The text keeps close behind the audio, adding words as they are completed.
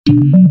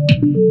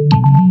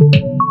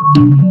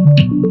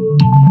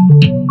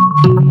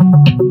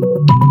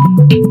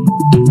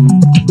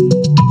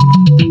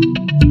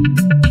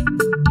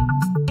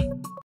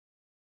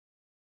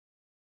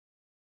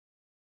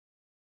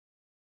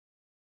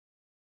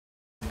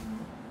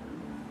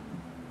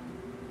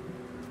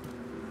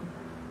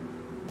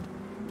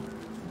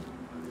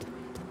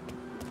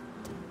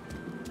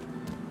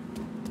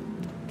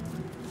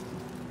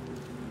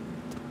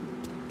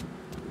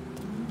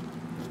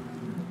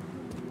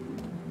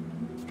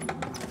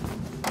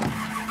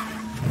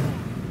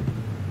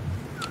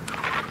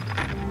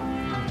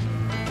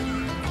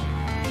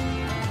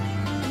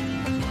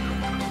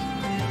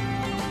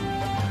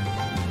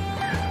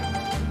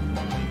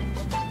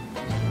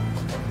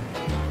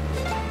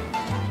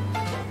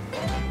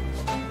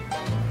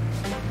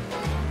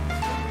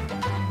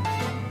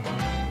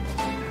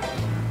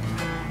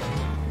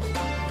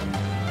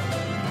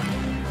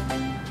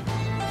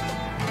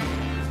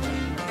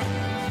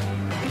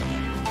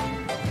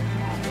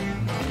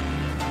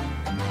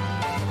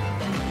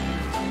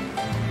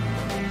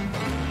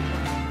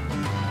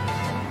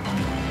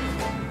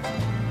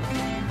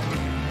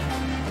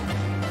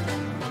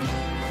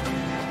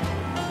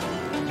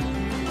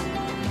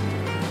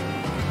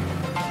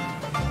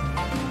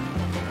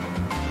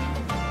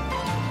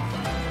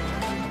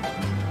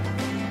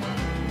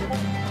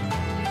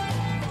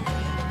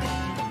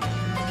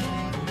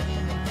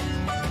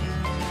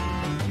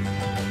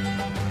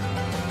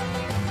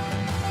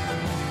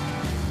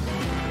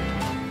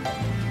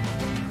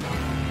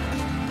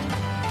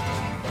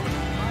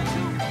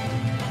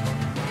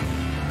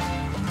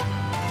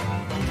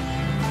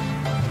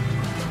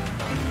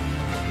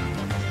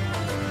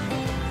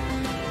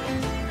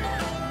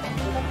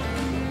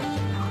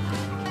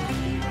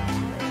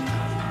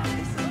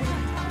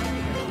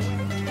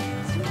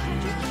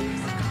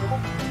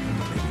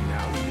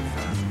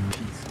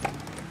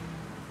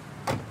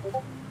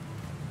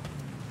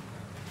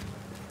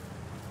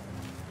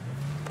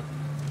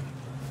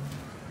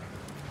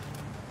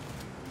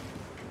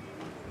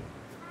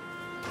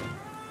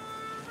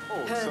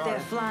Heard they're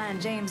flying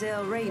James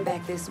L. Ray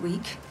back this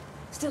week.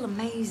 Still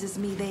amazes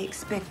me they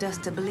expect us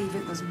to believe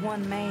it was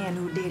one man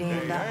who did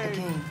end Dr.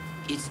 King.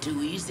 It's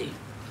too easy.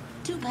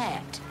 Too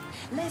bad.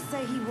 Let's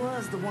say he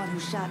was the one who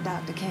shot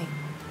Dr. King.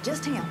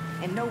 Just him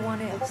and no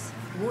one else.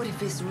 What if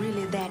it's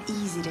really that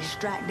easy to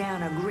strike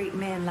down a great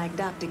man like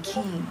Dr.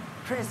 King,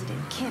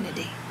 President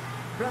Kennedy,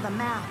 Brother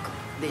Malcolm?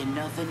 Then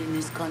nothing in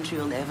this country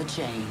will ever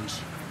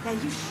change.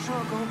 That you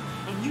struggle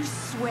and you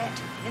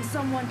sweat and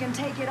someone can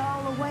take it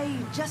all away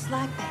just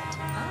like that.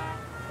 Huh?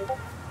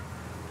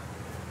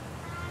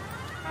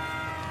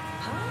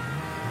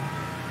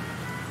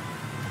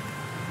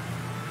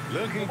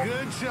 Looking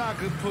good,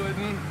 chocolate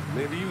pudding.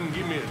 Maybe you can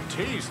give me a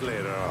taste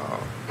later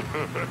on.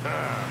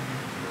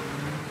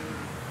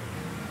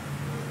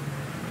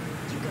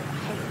 You go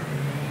ahead.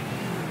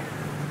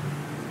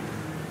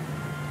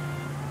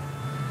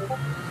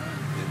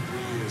 In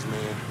 3 years,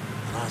 man,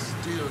 and I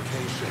still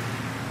can't shake it.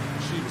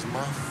 She was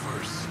my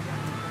first.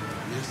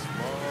 Miss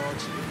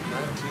March in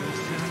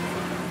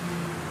 1965.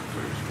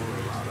 First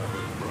world out of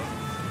her brother.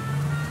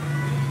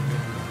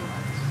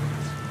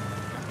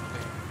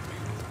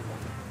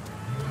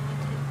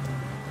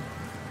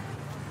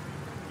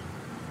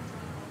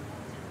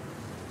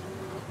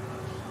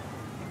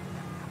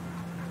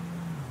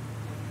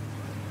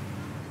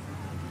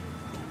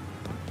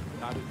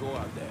 How to go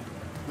out there?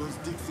 Those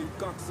Dixie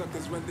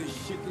cocksuckers run this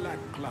shit like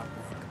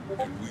clockwork.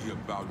 And we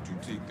about to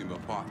take them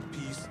apart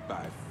piece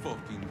by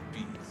fucking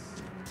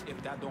piece. If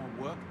that don't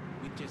work,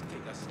 we just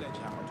take a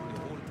sledgehammer to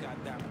the whole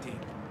goddamn thing.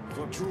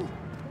 For true.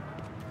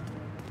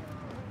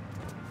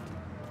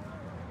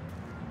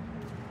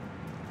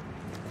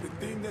 The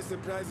thing that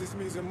surprises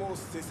me the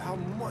most is how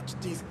much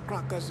these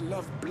crackers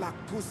love black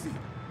pussy.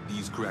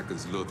 These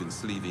crackers love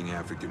enslaving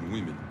African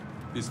women.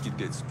 Let's get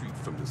that straight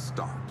from the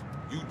start.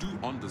 You do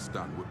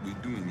understand what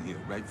we're doing here,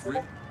 right,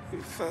 Fred?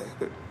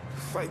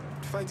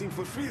 Fighting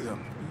for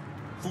freedom.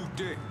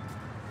 Fouté.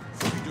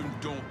 Freedom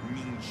don't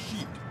mean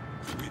shit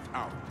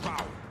without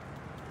power.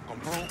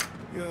 Comprend?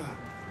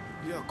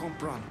 Yeah,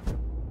 comprend.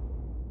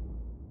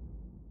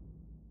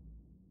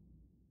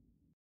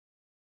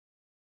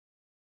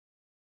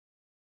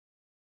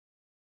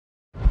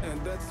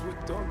 And that's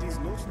what all these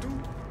notes do?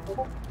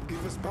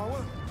 Give us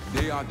power?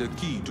 They are the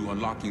key to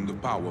unlocking the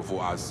power for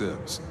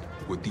ourselves.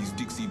 What these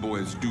Dixie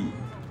boys do,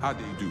 how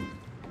they do,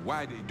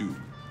 why they do,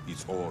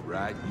 it's all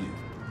right here.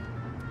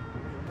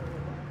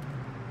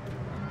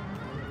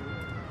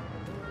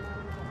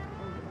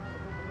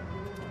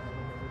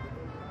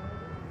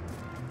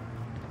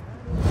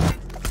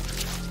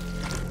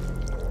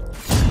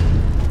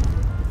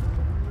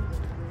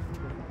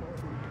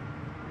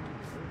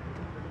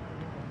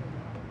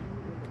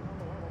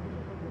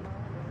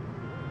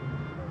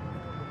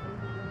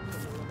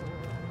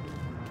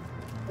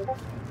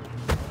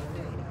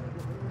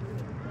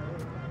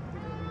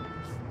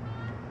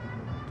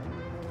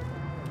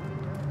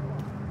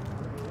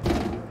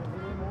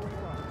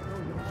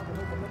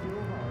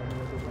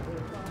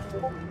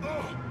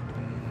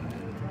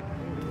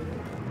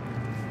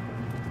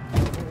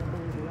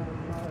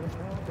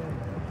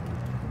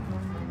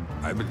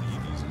 I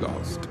believe he's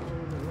lost.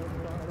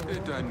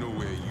 Yet I know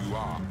where you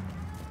are.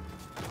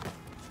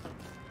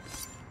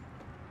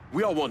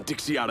 We all want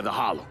Dixie out of the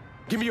hollow.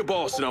 Give me your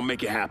boss and I'll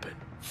make it happen.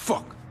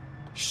 Fuck.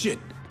 Shit.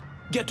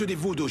 Get to the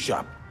voodoo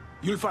shop.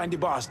 You'll find the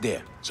boss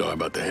there. Sorry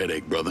about the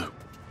headache, brother.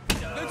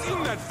 Let's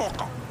kill that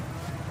fucker!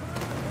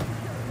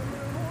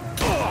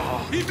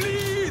 Oh, he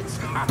bleeds!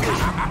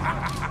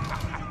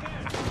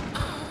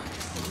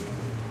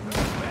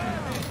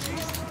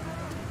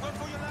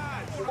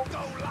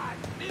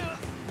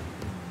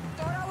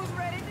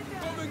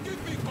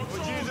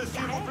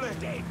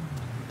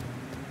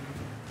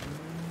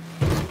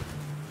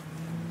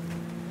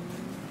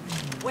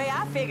 Way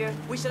I figure,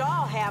 we should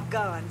all have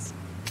guns.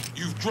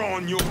 You've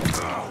drawn your... Boom,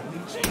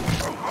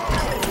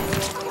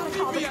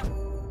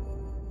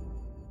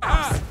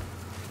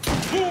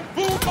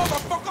 boom,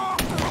 motherfucker!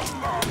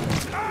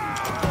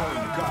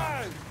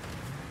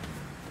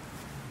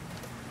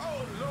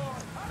 Oh,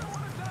 Lord, I don't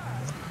want to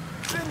die.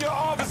 Send your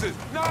officers,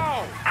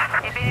 now!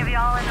 If any of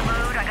y'all in the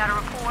mood, I got a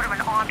report of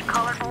an armed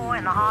colored boy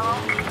in the hollow.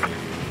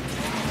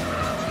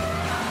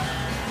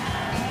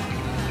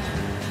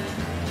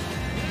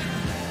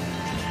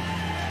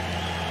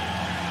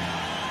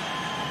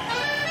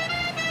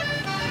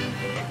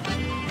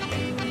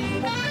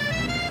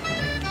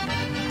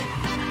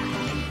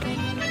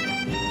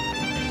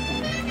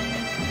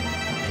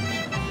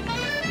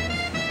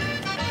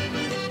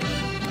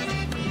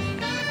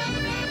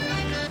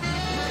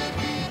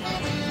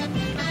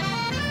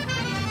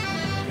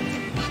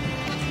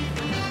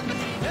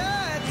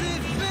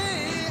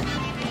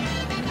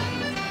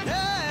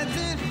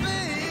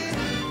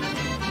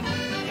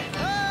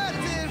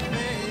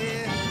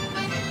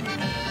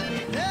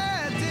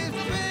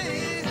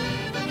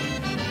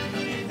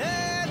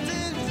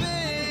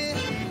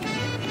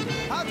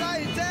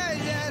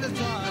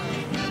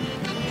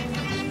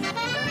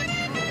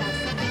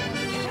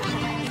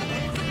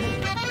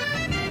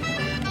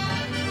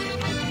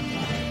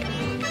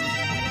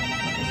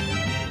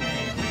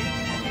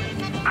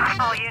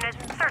 All units,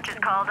 search is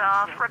called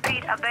off.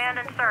 Repeat,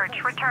 abandoned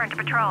search. Return to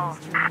patrol.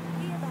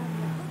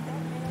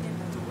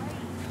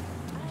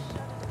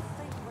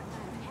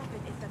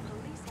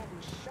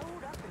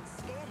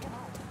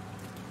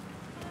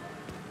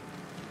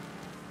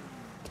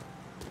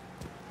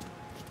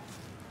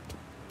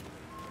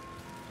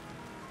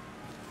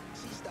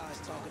 She starts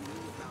talking to me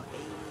about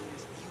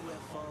aliens,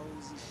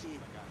 UFOs and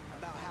shit.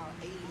 About how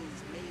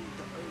aliens made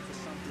the Earth or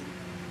something.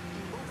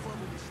 Both of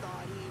them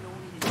start in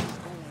on it and it's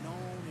going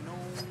on and on.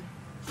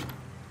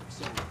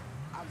 So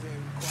I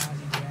very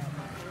quietly grabbed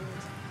my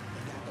pants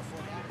and got the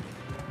fuck out of there.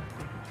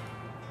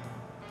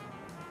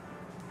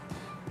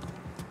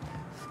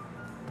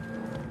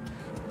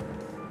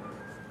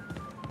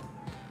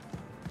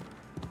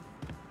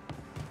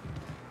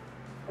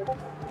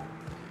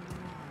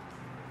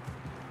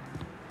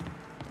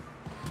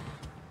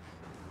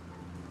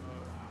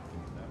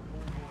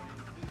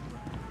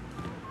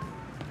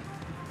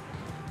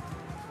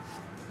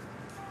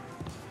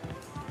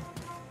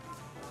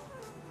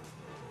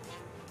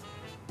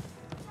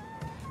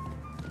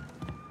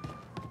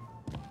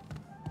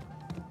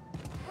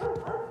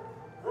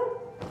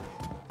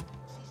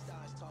 She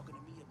starts talking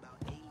to me about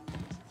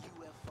aliens,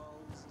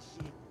 UFOs and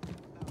shit.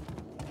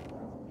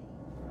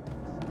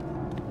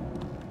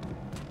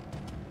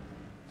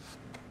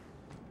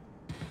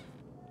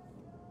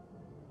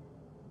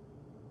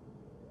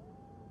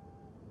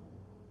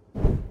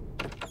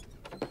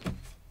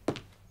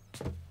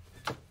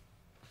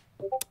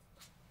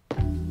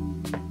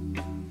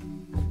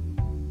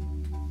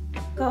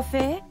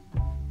 Coffee?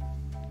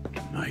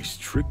 Nice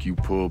trick you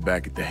pulled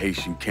back at the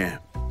Haitian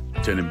camp.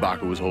 Lieutenant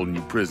Baca was holding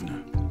you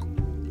prisoner.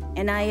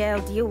 And I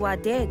yelled you I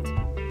did.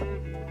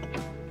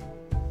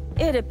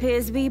 It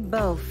appears we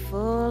both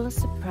full of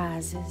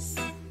surprises.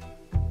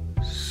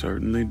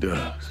 Certainly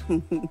does.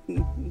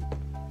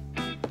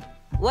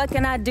 What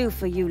can I do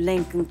for you,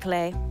 Lincoln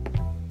Clay?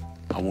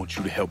 I want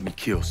you to help me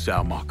kill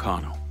Sal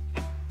Marcano.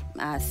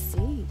 I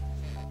see.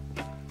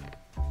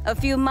 A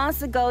few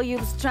months ago, you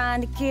was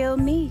trying to kill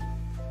me.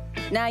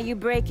 Now you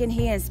break in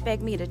here and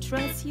expect me to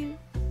trust you?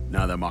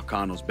 Now that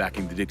Marcano's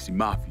backing the Dixie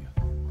Mafia,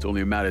 it's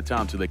only a matter of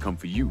time till they come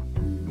for you.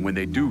 And when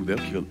they do, they'll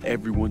kill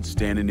everyone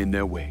standing in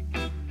their way.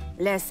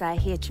 Lest I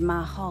hitch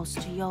my horse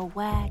to your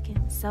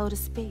wagon, so to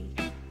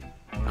speak.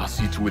 I'll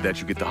see to it that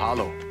you get the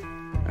hollow.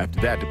 After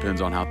that, depends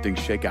on how things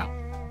shake out.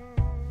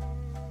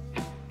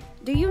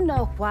 Do you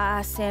know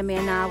why Sammy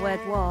and I were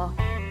at war?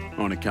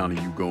 On account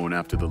of you going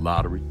after the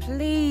lottery?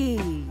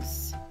 Please.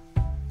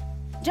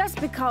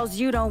 Just because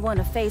you don't want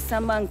to face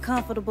some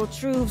uncomfortable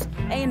truths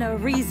ain't a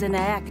reason to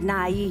act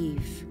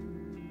naive.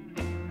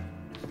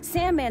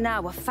 Sammy and I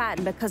were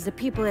fighting because the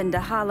people in the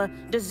holler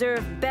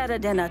deserved better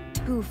than a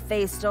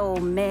two-faced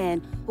old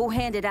man who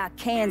handed out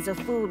cans of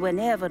food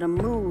whenever the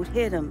mood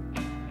hit him.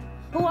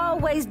 Who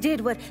always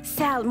did what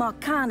Sal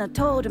Marcano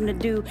told him to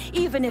do,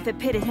 even if it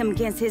pitted him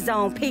against his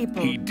own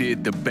people. He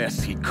did the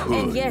best he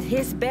could. And yet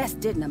his best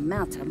didn't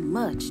amount to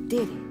much,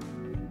 did it?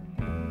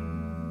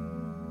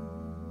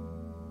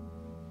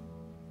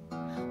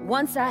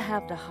 Once I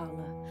have the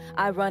holler,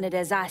 I run it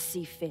as I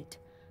see fit.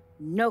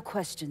 No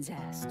questions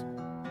asked.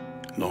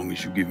 As long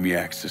as you give me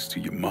access to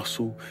your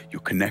muscle,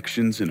 your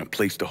connections, and a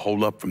place to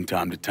hole up from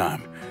time to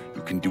time,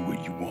 you can do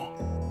what you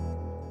want.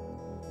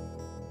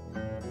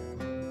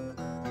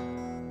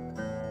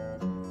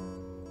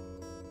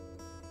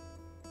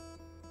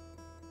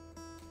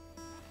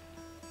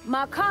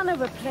 Marcana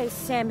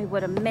replaced Sammy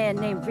with a man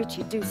named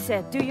Richie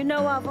Doucette. Do you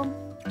know of him?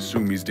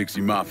 Assume he's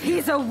Dixie Mafia.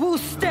 He's a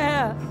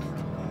wooster!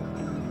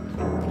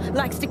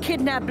 Likes to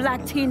kidnap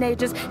black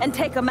teenagers and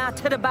take them out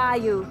to the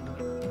bayou.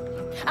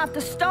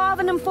 After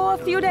starving them for a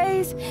few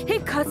days, he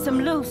cuts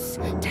them loose,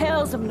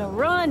 tells them to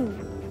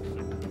run.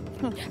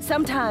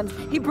 Sometimes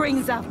he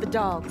brings out the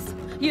dogs,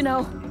 you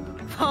know,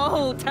 for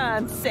old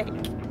time's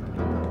sake.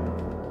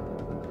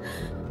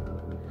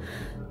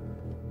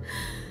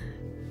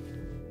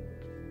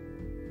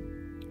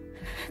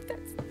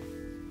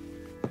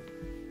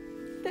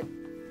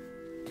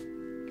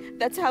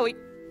 That's how he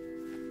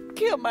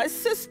killed my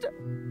sister.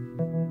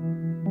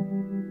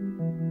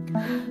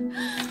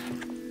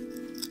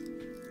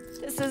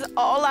 This is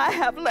all I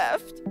have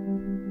left.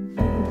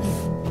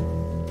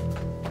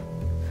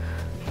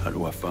 How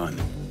do I find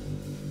him?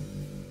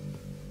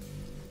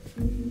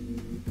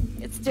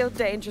 It's still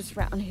dangerous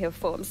around here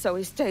for him, so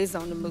he stays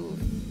on the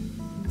move.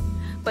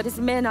 But his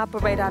men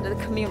operate out of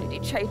the community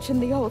church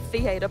in the old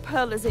theater,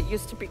 Pearl as it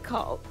used to be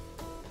called.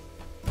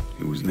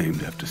 It was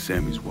named after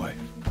Sammy's wife.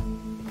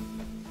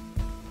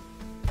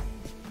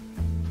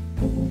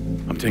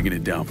 I'm taking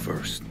it down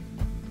first.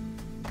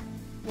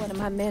 One of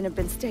my men have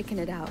been staking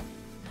it out.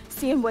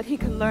 Seeing what he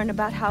can learn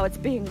about how it's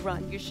being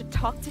run. You should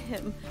talk to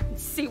him and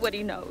see what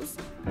he knows.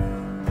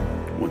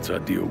 Once I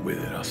deal with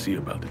it, I'll see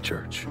about the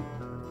church.